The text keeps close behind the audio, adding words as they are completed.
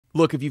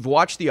Look, if you've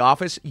watched The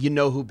Office, you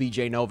know who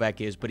BJ Novak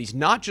is, but he's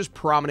not just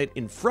prominent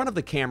in front of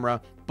the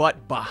camera,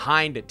 but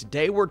behind it.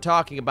 Today we're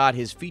talking about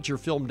his feature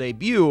film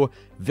debut,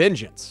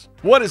 Vengeance.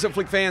 What is up,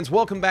 Flick fans?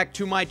 Welcome back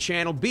to my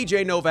channel.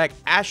 BJ Novak,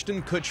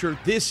 Ashton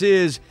Kutcher. This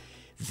is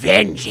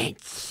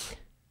Vengeance.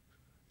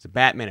 It's a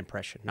Batman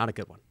impression, not a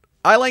good one.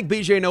 I like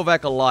BJ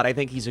Novak a lot. I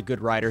think he's a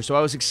good writer, so I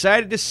was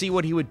excited to see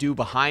what he would do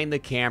behind the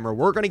camera.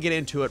 We're going to get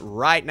into it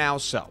right now.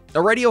 So,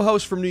 a radio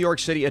host from New York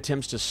City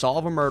attempts to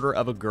solve a murder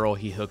of a girl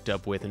he hooked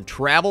up with and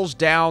travels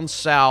down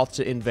south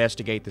to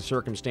investigate the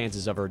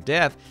circumstances of her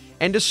death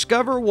and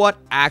discover what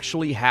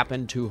actually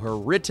happened to her.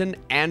 Written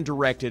and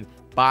directed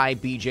by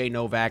BJ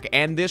Novak,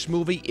 and this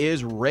movie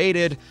is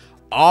rated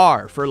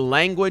R for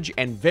language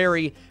and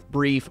very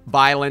brief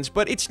violence,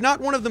 but it's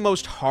not one of the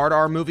most hard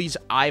R movies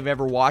I've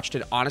ever watched,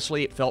 and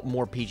honestly, it felt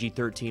more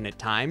PG-13 at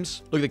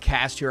times. Look at the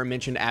cast here. I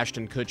mentioned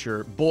Ashton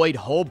Kutcher, Boyd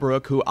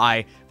Holbrook, who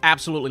I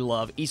absolutely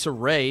love, Issa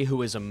Rae,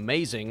 who is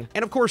amazing,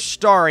 and of course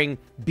starring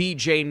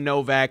BJ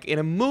Novak in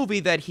a movie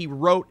that he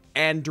wrote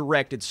and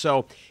directed,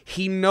 so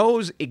he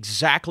knows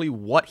exactly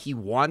what he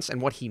wants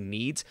and what he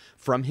needs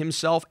from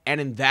himself,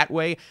 and in that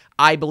way,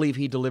 I believe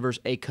he delivers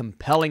a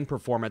compelling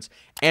performance,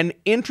 an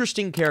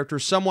interesting character,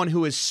 someone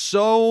who is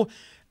so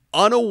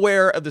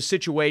unaware of the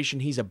situation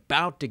he's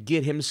about to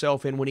get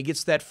himself in when he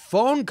gets that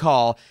phone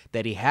call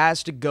that he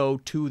has to go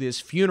to this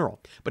funeral.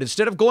 But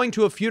instead of going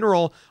to a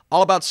funeral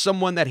all about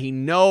someone that he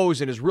knows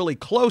and is really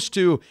close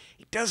to,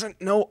 he doesn't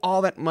know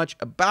all that much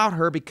about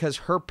her because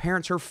her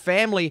parents, her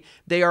family,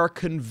 they are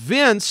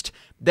convinced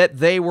that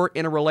they were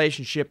in a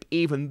relationship,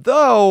 even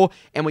though,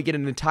 and we get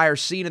an entire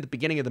scene at the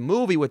beginning of the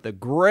movie with a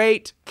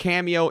great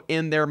cameo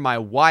in there. My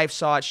wife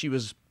saw it. She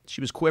was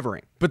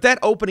quivering. But that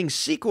opening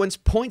sequence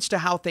points to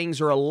how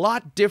things are a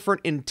lot different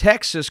in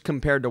Texas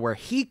compared to where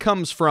he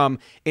comes from,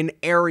 an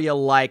area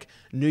like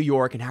New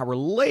York, and how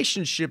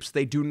relationships,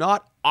 they do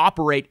not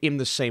operate in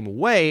the same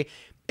way,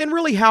 and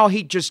really how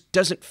he just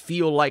doesn't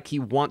feel like he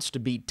wants to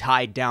be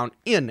tied down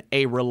in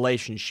a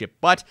relationship.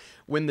 But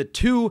when the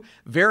two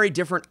very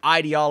different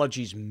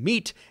ideologies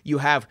meet, you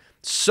have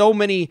so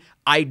many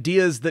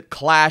ideas that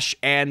clash,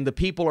 and the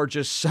people are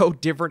just so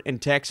different in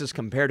Texas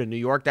compared to New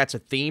York. That's a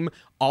theme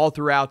all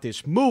throughout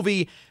this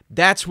movie.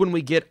 That's when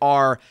we get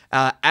our,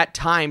 at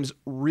times,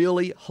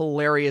 really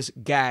hilarious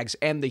gags.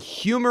 And the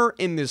humor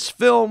in this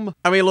film,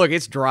 I mean, look,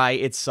 it's dry,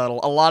 it's subtle.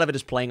 A lot of it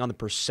is playing on the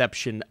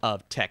perception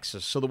of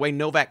Texas. So the way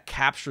Novak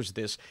captures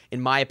this,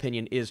 in my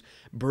opinion, is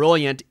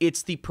brilliant.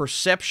 It's the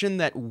perception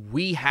that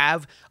we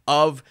have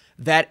of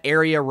that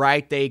area,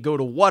 right? They go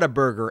to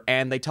Whataburger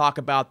and they talk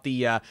about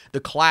the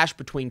clash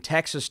between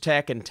Texas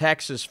Tech and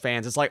Texas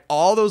fans. It's like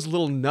all those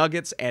little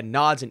nuggets and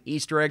nods and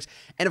Easter eggs.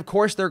 And of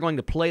course, they're going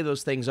to play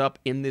those things up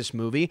in this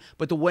movie.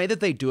 But the way that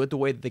they do it, the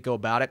way that they go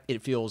about it,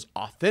 it feels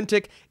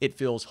authentic. It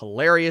feels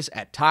hilarious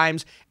at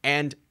times.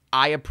 And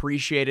I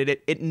appreciated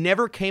it. It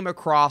never came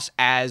across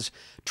as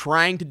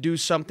trying to do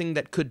something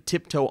that could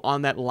tiptoe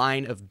on that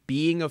line of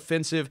being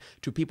offensive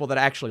to people that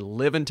actually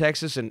live in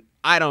Texas. And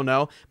I don't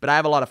know, but I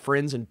have a lot of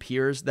friends and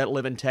peers that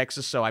live in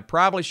Texas, so I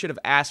probably should have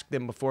asked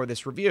them before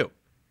this review.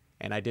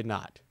 And I did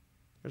not.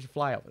 There's a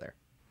fly over there.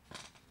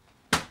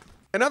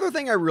 Another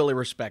thing I really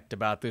respect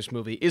about this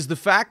movie is the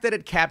fact that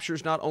it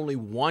captures not only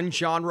one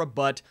genre,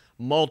 but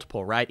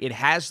multiple, right? It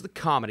has the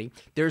comedy.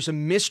 There's a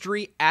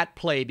mystery at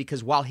play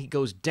because while he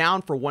goes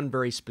down for one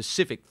very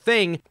specific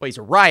thing, well, he's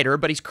a writer,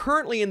 but he's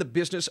currently in the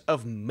business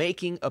of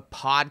making a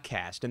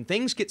podcast, and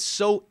things get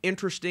so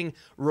interesting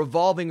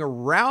revolving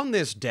around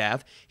this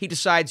death, he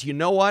decides, you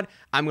know what?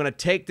 I'm going to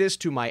take this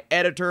to my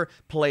editor,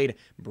 played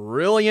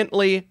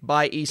brilliantly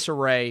by Issa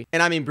Rae,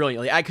 and I mean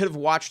brilliantly. I could have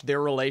watched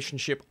their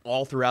relationship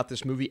all throughout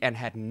this movie and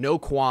had no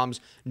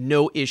qualms,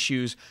 no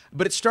issues,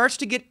 but it starts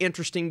to get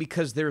interesting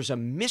because there's a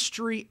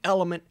mystery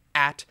element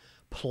at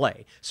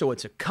play. So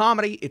it's a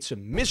comedy, it's a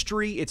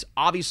mystery, it's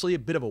obviously a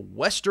bit of a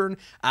Western.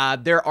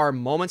 There are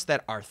moments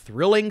that are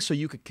thrilling, so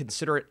you could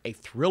consider it a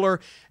thriller.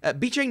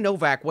 BJ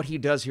Novak, what he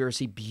does here is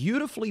he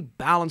beautifully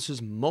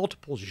balances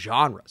multiple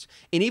genres.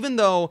 And even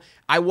though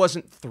I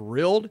wasn't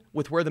thrilled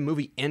with where the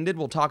movie ended,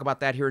 we'll talk about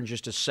that here in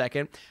just a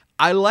second,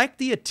 I like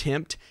the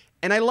attempt,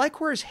 and I like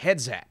where his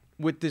head's at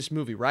with this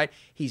movie, right?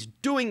 He's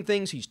doing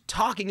things, he's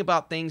talking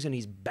about things, and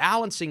he's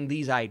balancing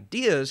these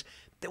ideas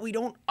that we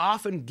don't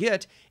often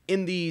get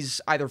in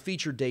these either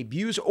feature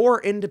debuts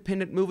or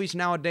independent movies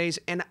nowadays,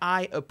 and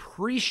I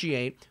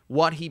appreciate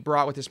what he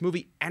brought with this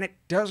movie, and it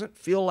doesn't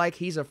feel like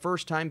he's a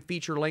first-time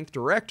feature-length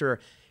director.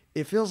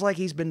 It feels like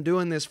he's been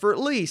doing this for at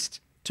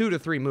least 2 to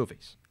 3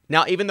 movies.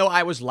 Now, even though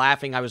I was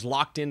laughing, I was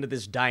locked into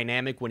this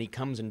dynamic when he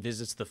comes and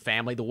visits the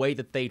family. The way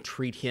that they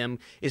treat him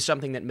is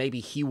something that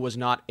maybe he was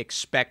not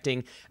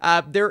expecting.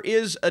 There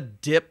is a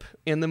dip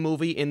in the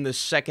movie in the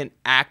second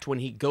act when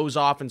he goes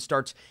off and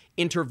starts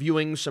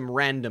interviewing some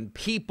random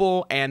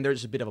people, and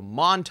there's a bit of a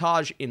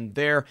montage in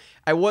there.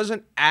 I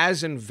wasn't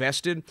as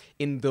invested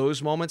in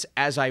those moments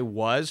as I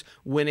was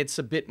when it's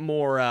a bit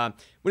more,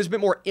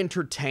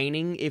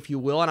 entertaining, if you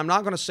will. And I'm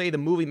not going to say the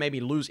movie made me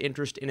lose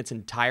interest in its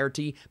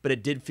entirety, but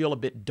it did feel a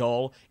bit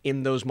dull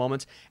in those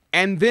moments.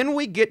 And then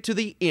we get to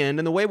the end,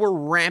 and the way we're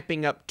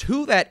ramping up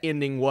to that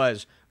ending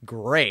was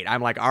great.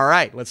 I'm like, all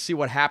right, let's see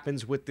what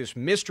happens with this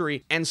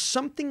mystery. And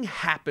something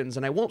happens,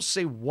 and I won't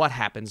say what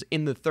happens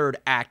in the third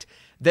act,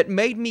 that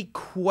made me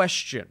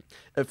question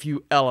a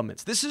few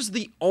elements. This is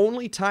the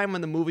only time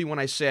in the movie when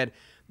I said,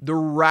 the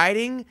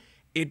writing,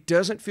 it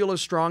doesn't feel as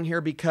strong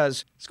here,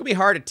 because it's going to be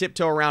hard to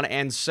tiptoe around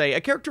and say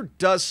a character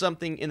does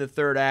something in the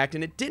third act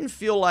and it didn't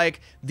feel like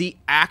the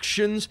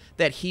actions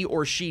that he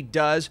or she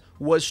does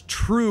was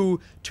true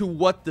to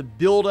what the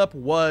buildup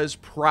was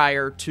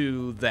prior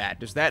to that.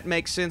 Does that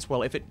make sense?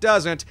 Well, if it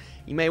doesn't,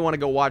 you may want to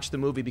go watch the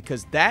movie,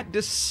 because that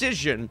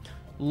decision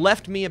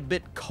left me a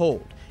bit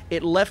cold.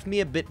 It left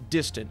me a bit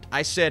distant.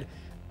 I said,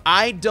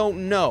 I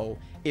don't know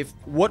if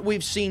what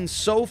we've seen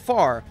so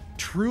far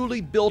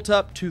truly built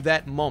up to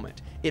that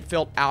moment. It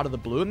felt out of the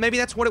blue, and maybe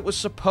that's what it was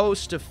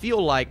supposed to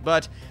feel like,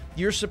 but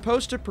you're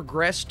supposed to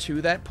progress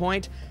to that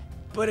point,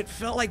 but it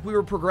felt like we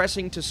were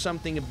progressing to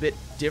something a bit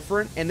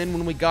different, and then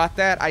when we got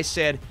that, I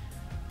said,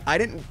 I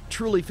didn't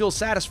truly feel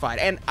satisfied.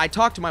 And I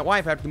talked to my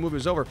wife after the movie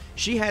was over.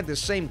 She had the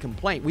same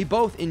complaint. We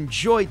both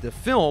enjoyed the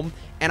film,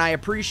 and I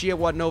appreciate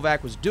what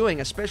Novak was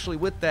doing, especially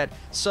with that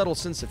subtle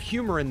sense of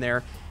humor in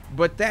there,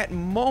 but that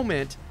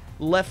moment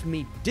left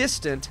me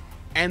distant,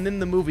 and then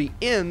the movie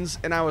ends,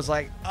 and I was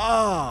like,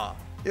 oh,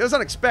 it was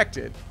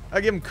unexpected. I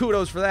give him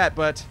kudos for that,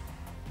 but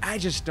I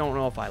just don't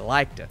know if I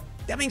liked it.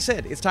 That being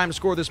said, it's time to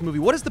score this movie.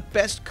 What is the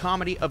best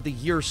comedy of the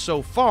year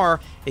so far?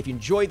 If you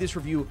enjoyed this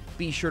review,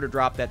 be sure to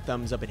drop that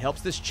thumbs up. It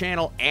helps this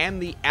channel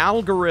and the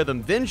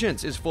algorithm.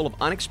 Vengeance is full of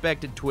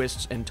unexpected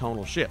twists and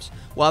tonal shifts.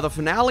 While the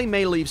finale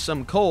may leave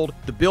some cold,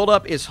 the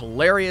build-up is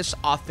hilarious,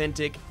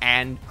 authentic,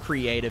 and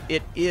creative.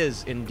 It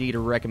is indeed a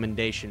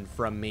recommendation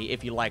from me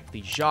if you like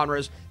these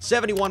genres.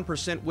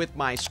 71% with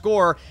my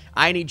score.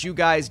 I need you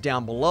guys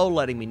down below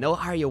letting me know,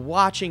 are you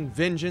watching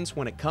Vengeance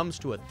when it comes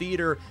to a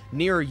theater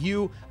near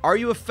you? Are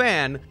you a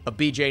fan of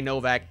BJ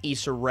Novak,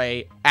 Issa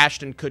Rae,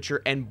 Ashton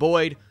Kutcher, and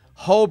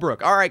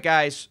Holbrook? All right,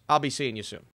 guys, I'll be seeing you soon.